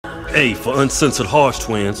Hey, for uncensored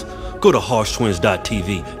Hodgetwins, go to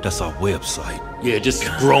Hodgetwins.tv. That's our website. Yeah, just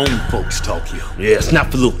grown folks talk here. Yeah, it's not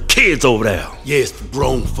for little kids over there. Yeah, it's for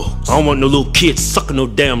grown folks. I don't want no little kids sucking no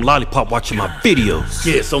damn lollipop watching my videos.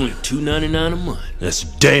 Yeah, it's only $2.99 a month. That's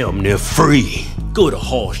damn near free. Go to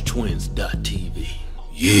Hodgetwins.tv.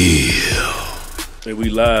 Yeah. Hey, we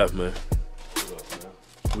live, man.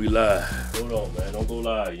 We live. Hold on, man. Don't go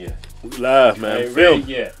live yet. We live, man. I ain't ready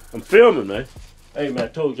yet. I'm filming, man. Hey, man, I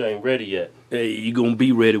told you I ain't ready yet. Hey, you gonna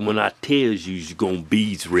be ready when I tell you gonna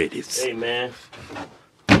be ready. Hey, man.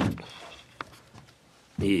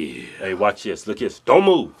 Yeah. Hey, watch this. Look at this. Don't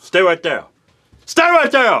move. Stay right there. Stay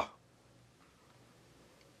right there.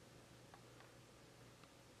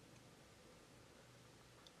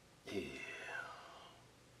 Yeah.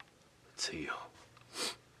 Let's see.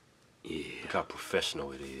 Yeah. Look how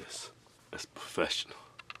professional it is. That's professional.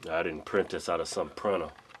 I didn't print this out of some printer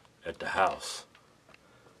at the house.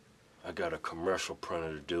 I got a commercial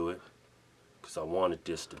printer to do it because I wanted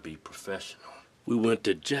this to be professional. We went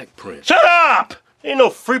to Jack Print. Shut up! Ain't no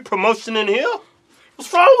free promotion in here.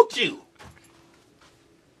 What's wrong with you?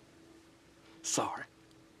 Sorry.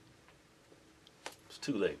 It's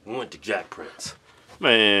too late. We went to Jack Prints.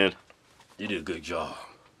 Man, They did a good job.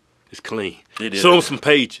 it's clean. They did. Show them some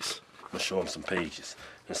pages. I'm gonna show them some pages.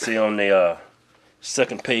 And see on the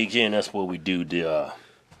second page in, that's where we do the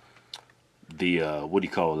what do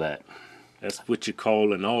you call that? That's what you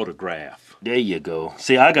call an autograph. There you go.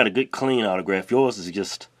 See, I got a good clean autograph. Yours is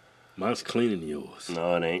just... Mine's cleaner than yours.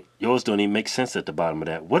 No, it ain't. Yours don't even make sense at the bottom of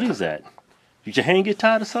that. What is that? Did your hand get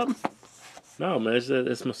tied or something? No, man,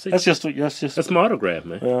 that's my secret. That's my autograph,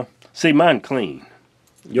 man. Well, see, mine clean.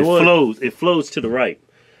 Yours, It flows to the right.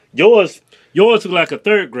 yours look like a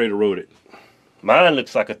third grader wrote it. Mine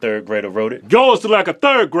looks like a third grader wrote it. Yours look like a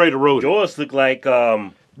third grader wrote it. Yours look like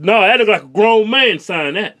No, that look like a grown man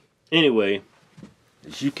signed that. Anyway,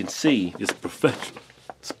 as you can see, It's professional.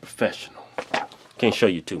 it's professional. Can't show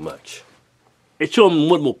you too much. Hey, show them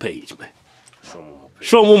one more page, man. Show 'em one page.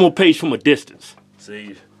 Show them one more page from a distance.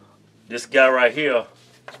 See, this guy right here,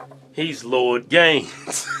 he's Lord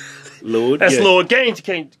Gaines. Lord, That's yeah. Lord Gaines. You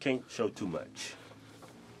can't show too much.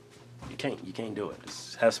 You can't do it.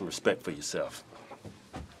 Just have some respect for yourself.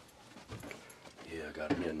 Yeah, I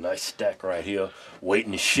got me a nice stack right here,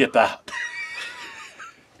 waiting to ship out.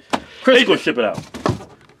 Chris gonna ship it out.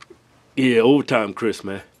 Yeah, overtime Chris,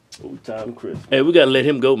 man. Overtime, Chris. Hey, we gotta let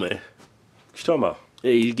him go, man. What you talking about?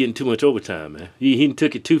 Hey, he's getting too much overtime, man. He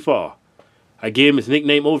took it too far. I gave him his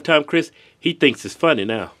nickname, Overtime Chris. He thinks it's funny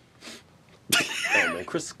now. Oh man,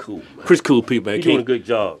 Chris is cool, man. Chris cool people, man. He's doing a good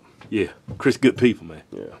job. Yeah, Chris good people, man.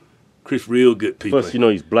 Yeah. Chris real good people. Plus, you know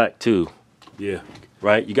he's black too, Yeah.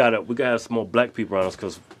 right? We gotta have some more black people around us,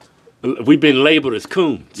 cause We've been labeled as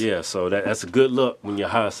coons. yeah. So that's a good look when you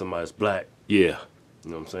hire somebody that's black. Yeah. You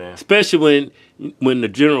know what I'm saying? Especially when the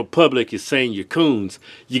general public is saying you're coons,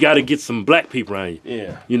 you got to get some black people around you.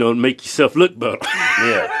 Yeah. You know, to make yourself look better.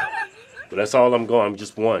 Yeah. But that's all I'm going. I'm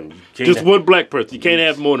just one. You can't Just one black person. You can't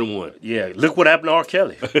have more than one. Yeah. Look what happened to R.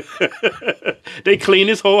 Kelly. They clean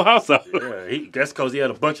his whole house out. Yeah, that's because he had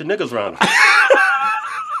a bunch of niggas around him.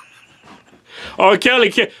 R.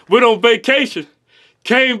 Kelly went on vacation,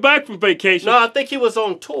 came back from vacation. No, I think he was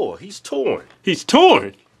on tour. He's touring. He's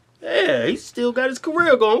torn. Yeah, he's still got his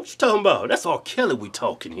career going. What you talking about? That's R. Kelly we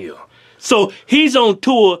talking here. So he's on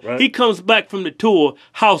tour. Right. He comes back from the tour,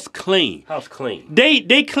 house clean. House clean.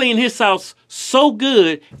 They clean his house so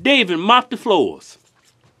good, they even mopped the floors.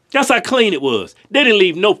 That's how clean it was. They didn't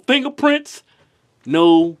leave no fingerprints,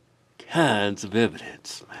 no kinds of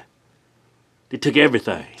evidence, man. They took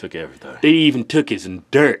everything. Took everything. They even took his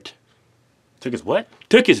dirt. Took his what?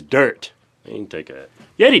 Took his dirt. He didn't take that.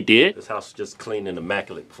 Yeah, they did. His house was just clean and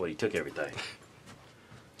immaculate before he took everything.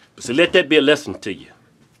 But so let that be a lesson to you.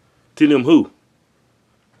 To them who?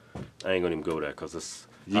 I ain't gonna even go there because it's...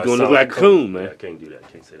 You gonna look like a coon, man. Yeah, I can't do that. I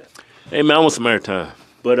can't say that. Hey, man, I want some airtime.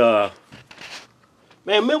 But,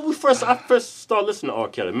 man, remember I first started listening to R.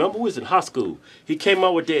 Kelly. Remember we was in high school. He came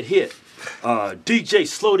out with that hit. DJ,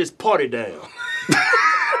 slow this party down.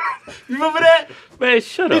 You remember that? Man,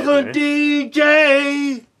 shut up, man.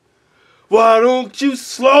 DJ, why don't you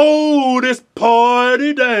slow this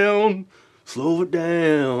party down? Slow it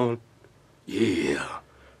down. Yeah.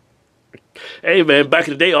 Hey, man, back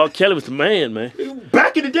in the day, R. Kelly was the man, man.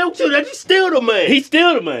 Back in the day, too, he's still the man. He's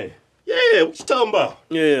still the man. Yeah, what you talking about?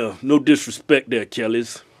 Yeah, no disrespect there,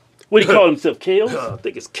 Kellys. What do you call himself, Kales? I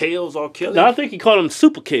think it's Kales or Kelly. No, I think he called him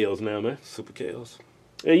Super Kales now, man. Super Kales.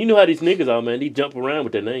 Yeah, you know how these niggas are, man. They jump around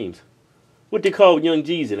with their names. What they call Young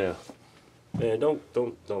Jeezy now? Man,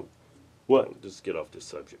 don't. What? Just get off this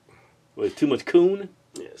subject. What, too much cooning?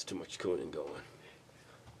 Yeah, it's too much cooling going.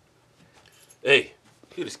 Hey,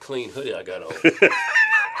 look at this clean hoodie I got on.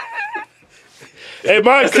 Hey,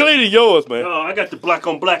 mine's cleaner than yours, man. Oh, I got the black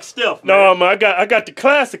on black stuff, man. No, man, I got the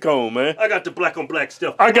classic on, man. I got the black on black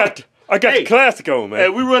stuff. I got the classic on, man. Hey,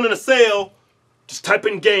 we running a sale. Just type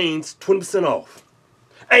in gains, 20% off.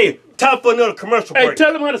 Hey, time for another commercial break. Hey,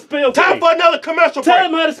 tell them how to spell Time gains. for another commercial Tell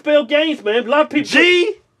break. them how to spell gains, man. A lot of people.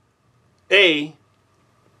 G-A-I-N-S.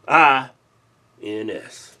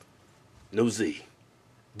 No Z.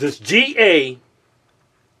 This G-A-I-N-S.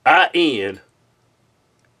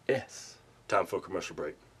 Time for a commercial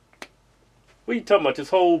break. What are you talking about? This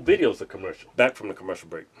whole video's a commercial. Back from the commercial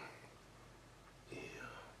break. Yeah.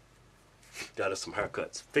 Got us some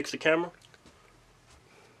haircuts. Fix the camera.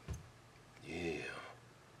 Yeah.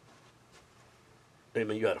 Hey,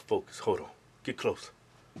 man, you gotta focus. Hold on. Get closer.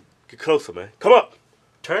 Get closer, man. Come up.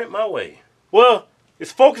 Turn it my way. Well,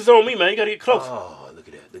 it's focused on me, man. You gotta get closer. Oh, look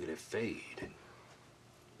at that. Look at that fade.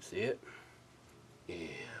 See it? Yeah.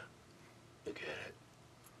 Look at it.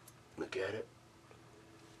 Look at it.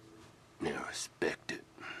 Now respect it.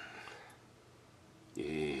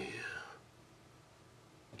 Yeah.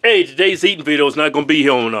 Hey, today's eating video is not gonna be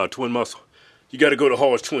here on Twin Muscle. You gotta go to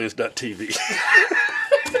Hodgetwins.tv.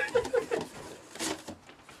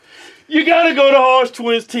 You gotta go to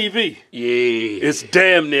Hodgetwins TV. Yeah. It's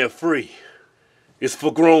damn near free. It's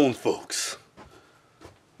for grown folks.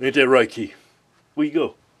 Ain't that right, Key? Where you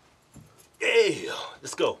go? Yeah.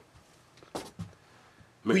 Let's go.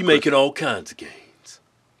 We making all kinds of gains.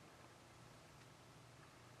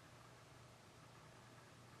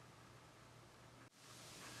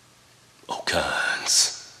 All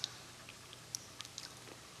kinds.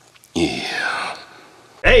 Yeah.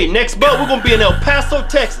 Hey, next month we're gonna be in El Paso,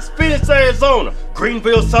 Texas, Phoenix, Arizona,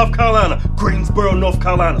 Greenville, South Carolina, Greensboro, North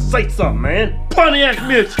Carolina. Say something, man. Pontiac,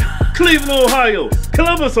 Michigan, Cleveland, Ohio,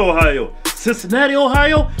 Columbus, Ohio, Cincinnati,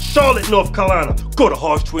 Ohio, Charlotte, North Carolina. Go to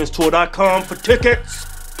HodgetwinsTour.com for tickets.